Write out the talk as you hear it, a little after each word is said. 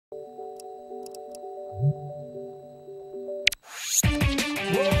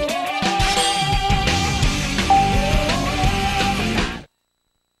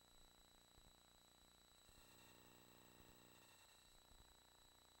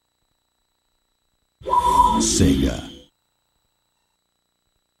Sega.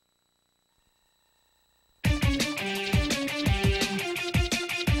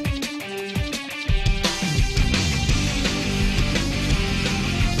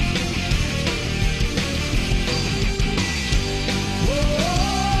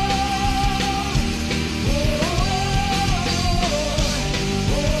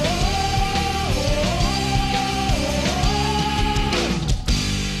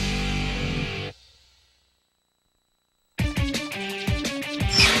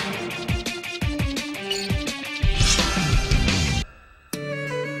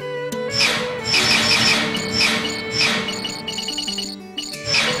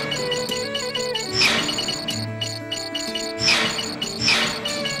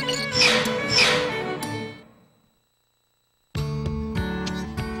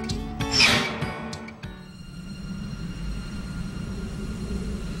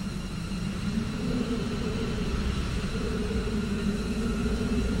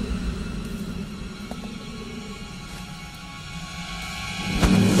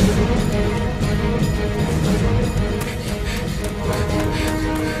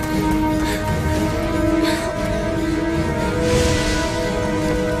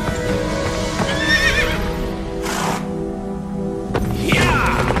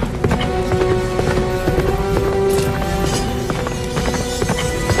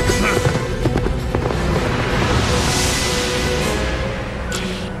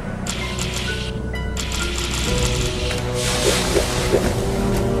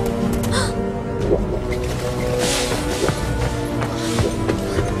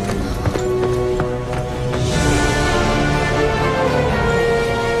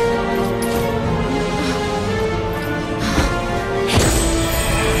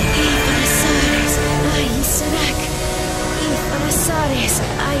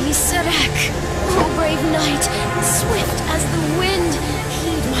 O brave knight, swift as the wind,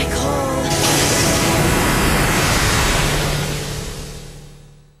 heed my call.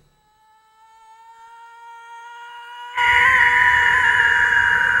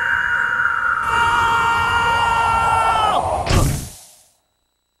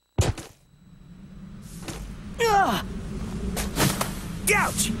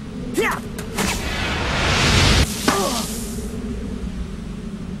 Ouch! Yeah!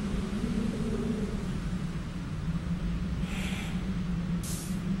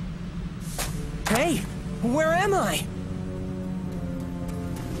 Hey, where am I?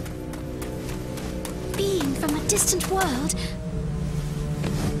 Being from a distant world,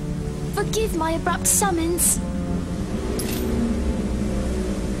 forgive my abrupt summons.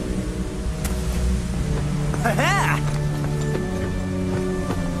 Ha-ha!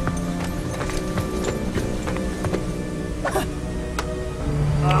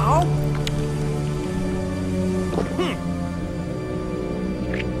 Oh!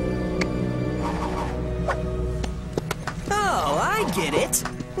 Oh, I get it.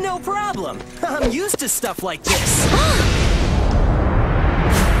 No problem. I'm used to stuff like this.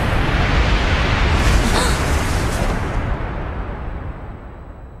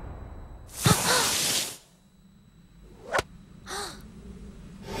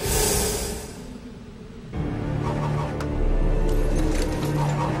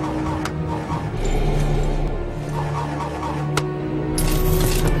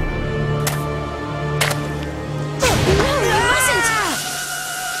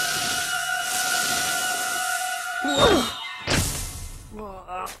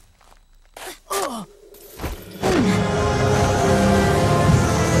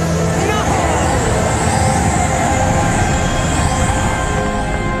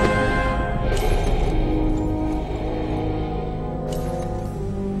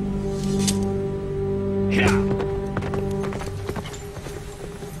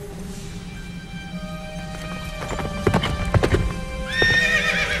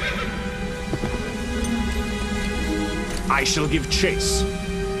 I shall give chase.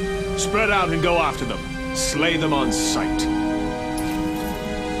 Spread out and go after them. Slay them on sight.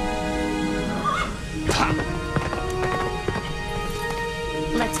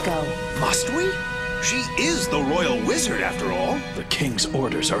 Let's go. Must we? She is the royal wizard, after all. The king's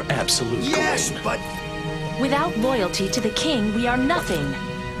orders are absolute. Yes, Gawain. but Without loyalty to the king, we are nothing.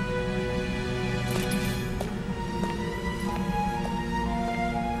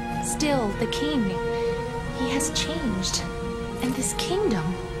 Still, the king, he has changed. And this kingdom.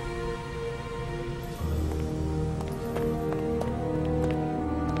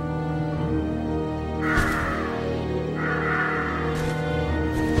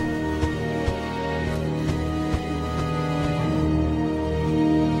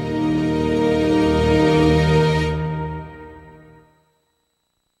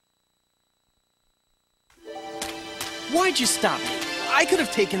 you stop me? I could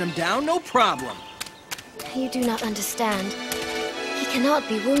have taken him down, no problem. You do not understand. He cannot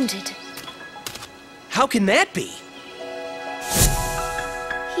be wounded. How can that be?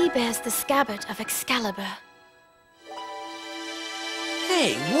 He bears the scabbard of Excalibur.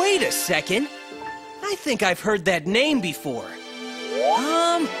 Hey, wait a second. I think I've heard that name before.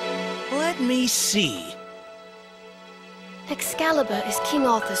 Let me see. Excalibur is King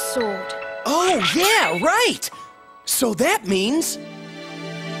Arthur's sword. Oh, yeah, right! So that means...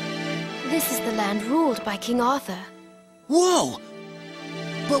 This is the land ruled by King Arthur. Whoa!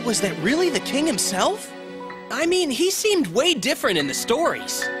 But was that really the king himself? I mean, he seemed way different in the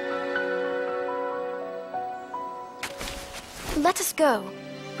stories. Let us go.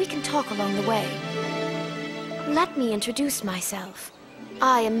 We can talk along the way. Let me introduce myself.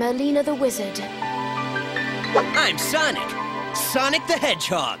 I am Merlina the Wizard. I'm Sonic. Sonic the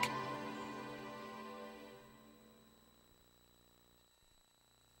Hedgehog.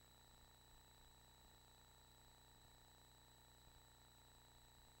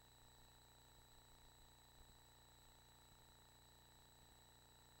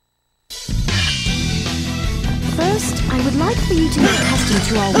 First, I would like for you to get accustomed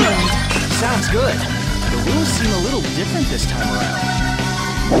to our world. Sounds good. The rules seem a little different this time around.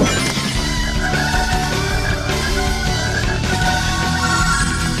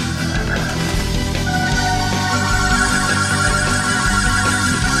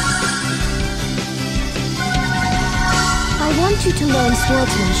 I want you to learn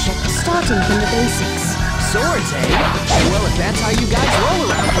swordsmanship, starting from the basics. Swords, eh? Well, if that's how you guys roll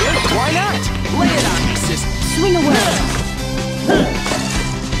around here, why not? Lay it on me, sister. Swing away.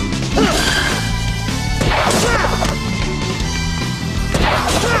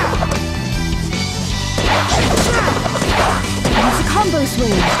 It's a combo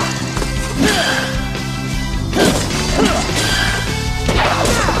swing.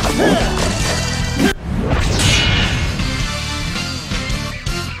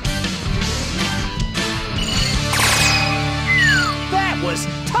 That was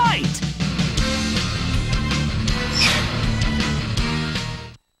tight!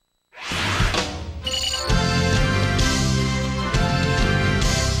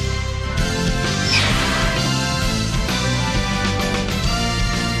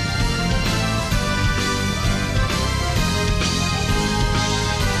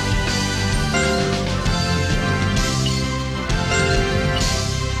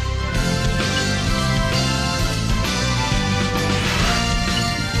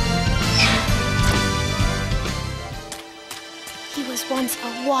 He was once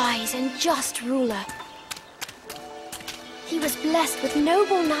a wise and just ruler. He was blessed with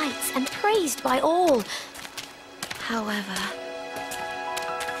noble knights and praised by all. However...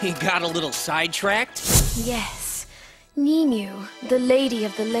 He got a little sidetracked? Yes, Nimue, the Lady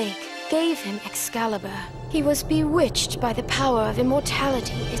of the Lake, gave him Excalibur. He was bewitched by the power of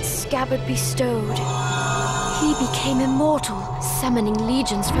immortality its scabbard bestowed. He became immortal, summoning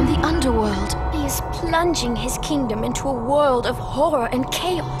legions from the underworld. He is plunging his kingdom into a world of horror and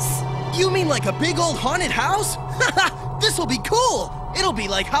chaos. You mean like a big old haunted house? Haha! This'll be cool! It'll be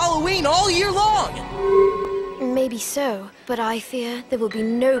like Halloween all year long! Maybe so, but I fear there will be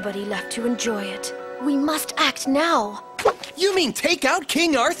nobody left to enjoy it. We must act now! You mean take out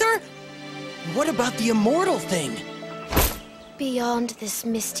King Arthur? What about the immortal thing? Beyond this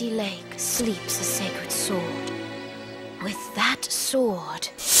misty lake sleeps a sacred sword. With that sword...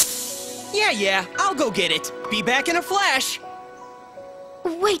 Yeah, I'll go get it. Be back in a flash.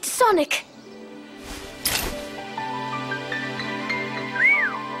 Wait, Sonic!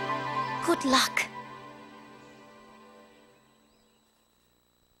 Good luck.